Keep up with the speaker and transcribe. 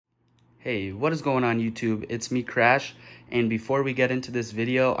Hey, what is going on YouTube? It's me, Crash, and before we get into this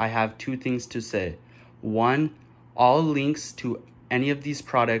video, I have two things to say. One, all links to any of these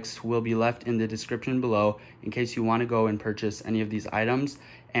products will be left in the description below in case you want to go and purchase any of these items.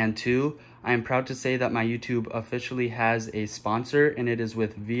 And two, I am proud to say that my YouTube officially has a sponsor, and it is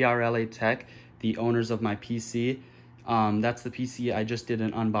with VRLA Tech, the owners of my PC. That's the PC I just did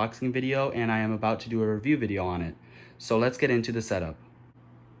an unboxing video, and I am about to do a review video on it. So let's get into the setup.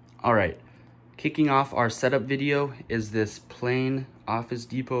 Alright, kicking off our setup video is this plain Office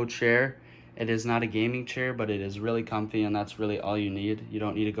Depot chair. It is not a gaming chair, but it is really comfy, and that's really all you need. You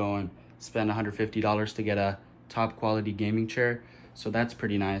don't need to go and spend $150 to get a top quality gaming chair, so that's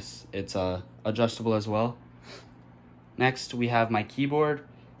pretty nice. It's adjustable as well. Next, we have my keyboard.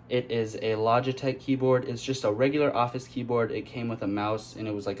 It is a Logitech keyboard. It's just a regular office keyboard. It came with a mouse, and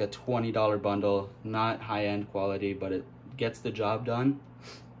it was like a $20 bundle. Not high-end quality, but it gets the job done.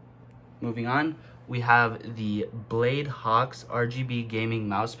 Moving on, we have the BladeHawks RGB gaming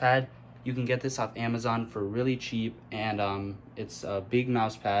mousepad. You can get this off Amazon for really cheap, and it's a big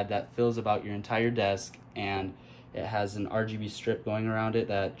mousepad that fills about your entire desk, and it has an RGB strip going around it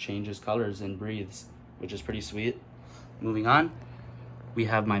that changes colors and breathes, which is pretty sweet. Moving on, we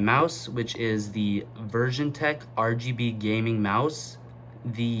have my mouse, which is the VersionTECH RGB gaming mouse.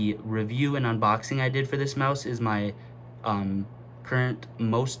 The review and unboxing I did for this mouse is my current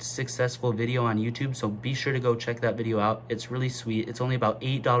most successful video on YouTube, so be sure to go check that video out. It's really sweet. It's only about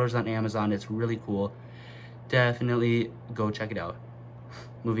 $8 on Amazon. It's really cool. Definitely go check it out.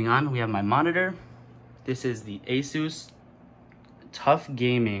 Moving on, we have my monitor. This is the Asus Tough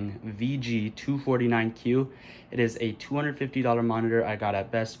Gaming VG249Q. It is a $250 monitor I got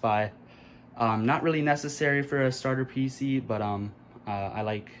at Best Buy. Not really necessary for a starter PC, but I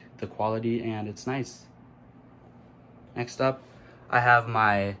like the quality and it's nice. Next up, I have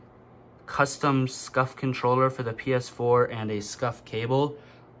my custom Scuf controller for the PS4 and a Scuf cable.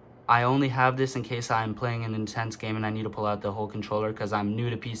 I only have this in case I'm playing an intense game and I need to pull out the whole controller because I'm new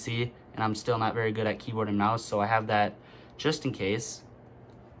to PC and I'm still not very good at keyboard and mouse, so I have that just in case.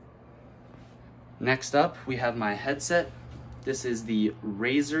 Next up, we have my headset. This is the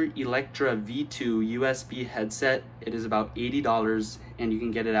Razer Electra V2 USB headset. It is about $80 and you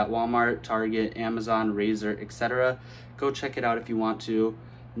can get it at Walmart, Target, Amazon, Razer, etc. Go check it out if you want to.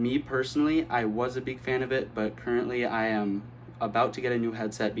 Me personally, I was a big fan of it, but currently I am about to get a new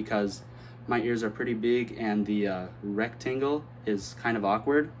headset because my ears are pretty big and the rectangle is kind of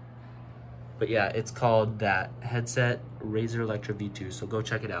awkward. But yeah, it's called that headset, Razer Electra V2, so go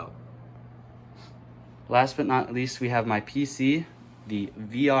check it out. Last but not least, we have my PC, the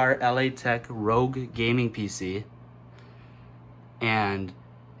VRLA Tech Rogue Gaming PC. And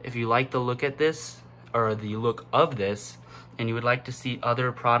if you like the look at this, or the look of this, and you would like to see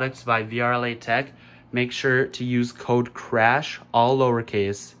other products by VRLA Tech, make sure to use code CRASH, all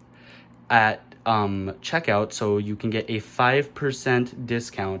lowercase, at checkout so you can get a 5%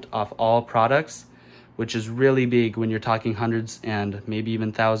 discount off all products, which is really big when you're talking hundreds and maybe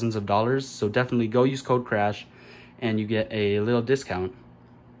even thousands of dollars. So definitely go use code CRASH and you get a little discount.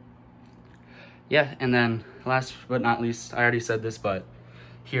 Yeah, and then last but not least, I already said this, but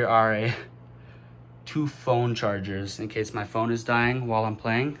here are two phone chargers in case my phone is dying while I'm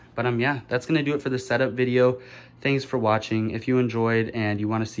playing. But yeah, that's gonna do it for the setup video. Thanks for watching. If you enjoyed and you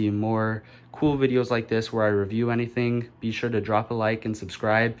want to see more cool videos like this where I review anything, be sure to drop a like and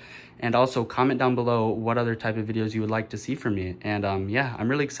subscribe, and also comment down below what other type of videos you would like to see from me. And yeah, I'm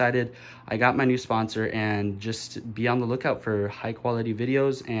really excited. I got my new sponsor, and just be on the lookout for high quality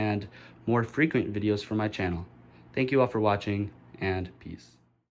videos and more frequent videos from my channel. Thank you all for watching, and peace.